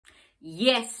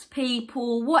Yes,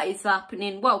 people, what is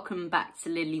happening? Welcome back to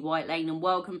Lily White Lane and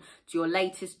welcome to your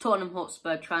latest Tottenham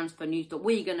Hotspur transfer news that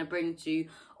we're going to bring to you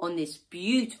on this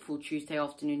beautiful Tuesday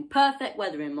afternoon. Perfect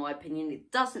weather, in my opinion.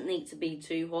 It doesn't need to be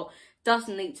too hot,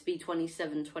 doesn't need to be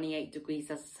 27, 28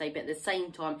 degrees, as I say, but at the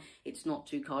same time, it's not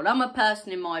too cold. I'm a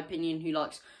person, in my opinion, who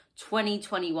likes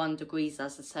 21 degrees,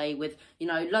 as I say, with, you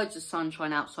know, loads of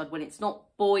sunshine outside, when it's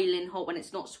not boiling hot, when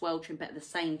it's not sweltering, but at the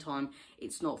same time,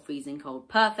 it's not freezing cold.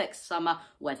 Perfect summer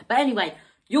weather. But anyway,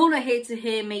 you're not here to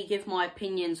hear me give my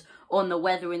opinions on the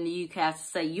weather in the UK, as I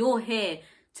say. You're here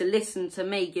to listen to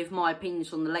me give my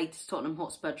opinions on the latest Tottenham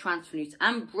Hotspur transfer news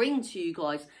and bring to you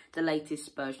guys the latest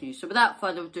Spurs news. So without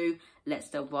further ado, let's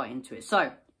delve right into it.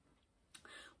 So,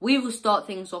 we will start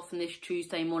things off on this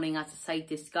Tuesday morning, as I say,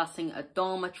 discussing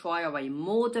Adama Traore.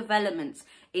 More developments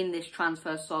in this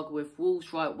transfer saga with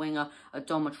Wolves right winger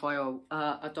Adama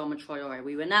Traore.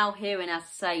 We were now hearing, as I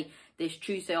say, this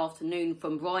Tuesday afternoon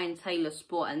from Ryan Taylor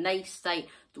Sport, and they state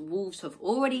the Wolves have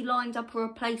already lined up a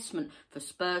replacement for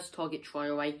Spurs target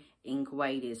Traore in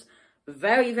Guedes.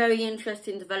 Very, very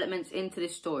interesting developments into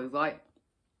this story, right?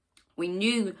 We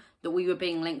knew that we were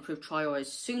being linked with Traore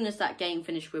as soon as that game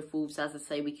finished with Wolves. As I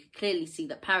say, we could clearly see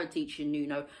that Paratici and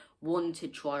Nuno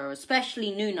wanted Traore,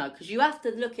 especially Nuno, because you have to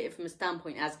look at it from a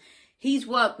standpoint as he's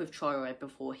worked with Traore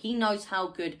before. He knows how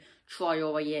good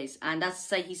Traore is, and as I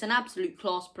say, he's an absolute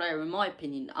class player in my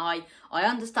opinion. I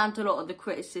understand a lot of the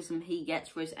criticism he gets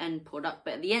for his end product,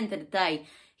 but at the end of the day,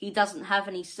 he doesn't have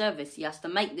any service. He has to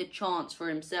make the chance for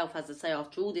himself, as I say,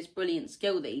 after all this brilliant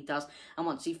skill that he does. And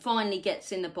once he finally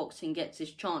gets in the box and gets his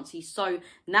chance, he's so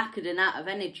knackered and out of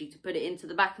energy to put it into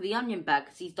the back of the onion bag,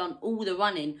 because he's done all the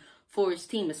running for his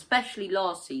team, especially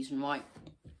last season, right?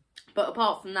 But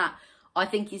apart from that, I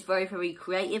think he's very, very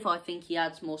creative. I think he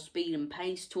adds more speed and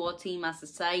pace to our team, as I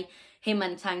say. Him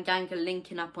and Tanganga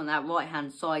linking up on that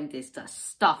right-hand side is the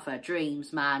stuff of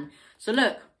dreams, man. So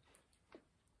look,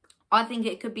 I think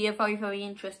it could be a very, very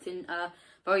interesting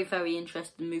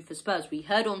move for Spurs. We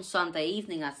heard on Sunday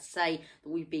evening, as I say, that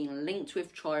we've been linked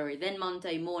with Traore. Then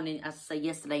Monday morning, as I say,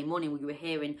 yesterday morning, we were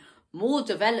hearing more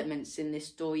developments in this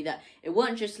story, that it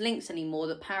weren't just links anymore,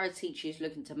 that Paratici is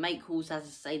looking to make calls. As I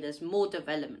say, there's more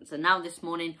developments. And now this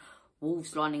morning,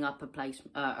 Wolves lining up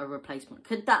a replacement.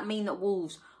 Could that mean that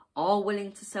Wolves are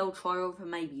willing to sell Traore for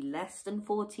maybe less than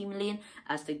 40 million,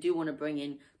 as they do want to bring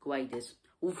in Guedes?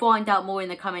 We'll find out more in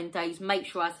the coming days. Make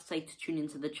sure, as I say, to tune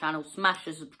into the channel. Smash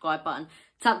the subscribe button.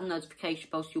 Tap the notification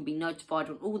bell so you'll be notified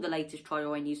on all the latest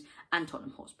Traore news and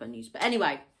Tottenham Hotspur news. But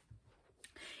anyway,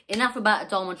 enough about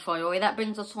Adama Traore. That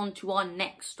brings us on to our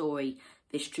next story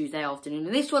this Tuesday afternoon.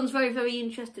 And this one's very, very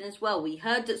interesting as well. We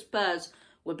heard that Spurs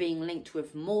were being linked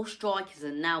with more strikers,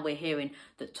 and now we're hearing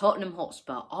that Tottenham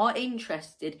Hotspur are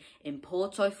interested in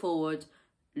Porto forward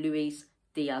Luis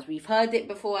Diaz. We've heard it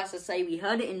before, as I say. We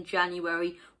heard it in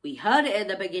January. We heard it at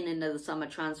the beginning of the summer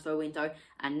transfer window.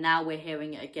 And now we're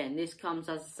hearing it again. This comes,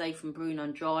 as I say, from Bruno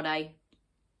Andrade.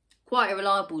 Quite a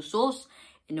reliable source,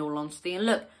 in all honesty. And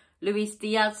look, Luis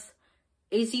Diaz,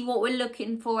 is he what we're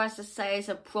looking for, as I say, as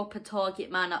a proper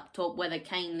target man up top, whether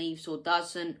Kane leaves or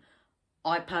doesn't?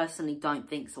 I personally don't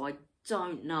think so. I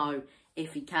don't know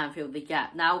if he can fill the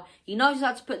gap. Now, he knows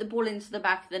how to put the ball into the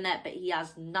back of the net, but he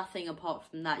has nothing apart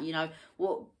from that. You know,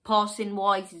 what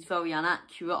passing-wise is very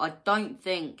inaccurate. I don't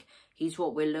think he's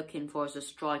what we're looking for as a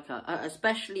striker,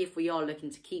 especially if we are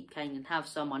looking to keep Kane and have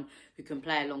someone who can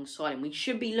play alongside him. We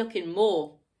should be looking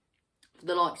more for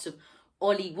the likes of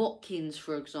Ollie Watkins,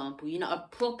 for example. You know, a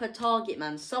proper target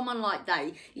man, someone like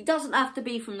that. He doesn't have to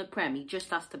be from the Prem. He just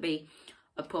has to be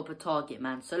a proper target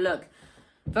man. So look,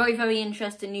 very, very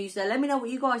interesting news there. Let me know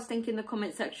what you guys think in the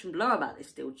comment section below about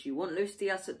this deal. Do you want Luis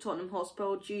Diaz at Tottenham Hotspur,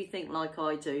 or do you think, like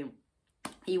I do,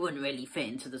 he wouldn't really fit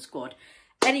into the squad?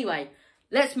 Anyway,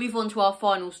 let's move on to our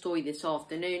final story this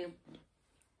afternoon.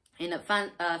 In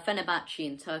Fenerbahce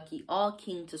in Turkey are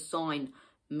keen to sign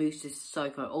Moussa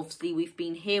Sissoko. Obviously, we've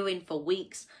been hearing for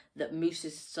weeks that Moussa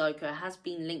Sissoko has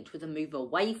been linked with a move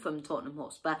away from Tottenham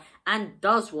Hotspur and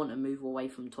does want to move away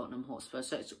from Tottenham Hotspur.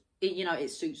 So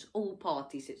it suits all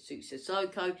parties. It suits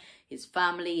Sissoko, his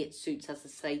family. It suits, as I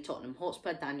say, Tottenham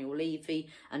Hotspur, Daniel Levy,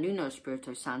 and Nuno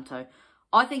Espirito Santo.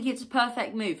 I think it's a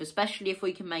perfect move, especially if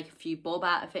we can make a few bob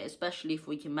out of it, especially if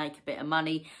we can make a bit of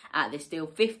money at this deal.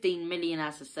 15 million,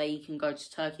 as I say, he can go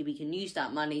to Turkey. We can use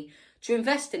that money to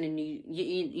invest in a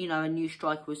new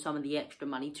striker with some of the extra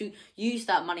money. To use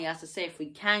that money, as I say, if we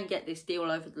can get this deal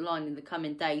over the line in the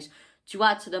coming days, to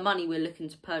add to the money we're looking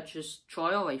to purchase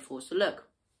Traore for. So look,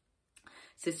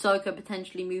 Sissoko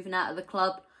potentially moving out of the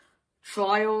club.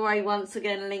 Traore once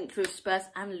again linked with Spurs,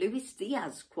 and Luis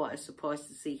Diaz, quite a surprise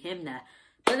to see him there.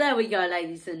 But there we go,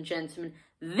 ladies and gentlemen.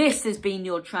 This has been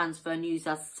your transfer news,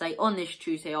 as I say, on this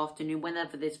Tuesday afternoon,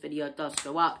 whenever this video does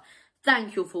go up.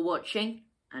 Thank you for watching.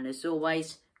 And as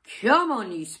always, come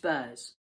on, you Spurs.